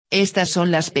Estas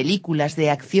son las películas de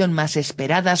acción más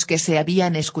esperadas que se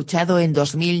habían escuchado en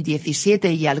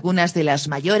 2017 y algunas de las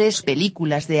mayores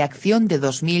películas de acción de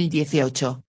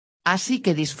 2018. Así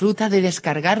que disfruta de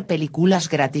descargar películas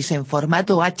gratis en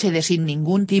formato HD sin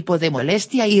ningún tipo de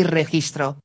molestia y registro.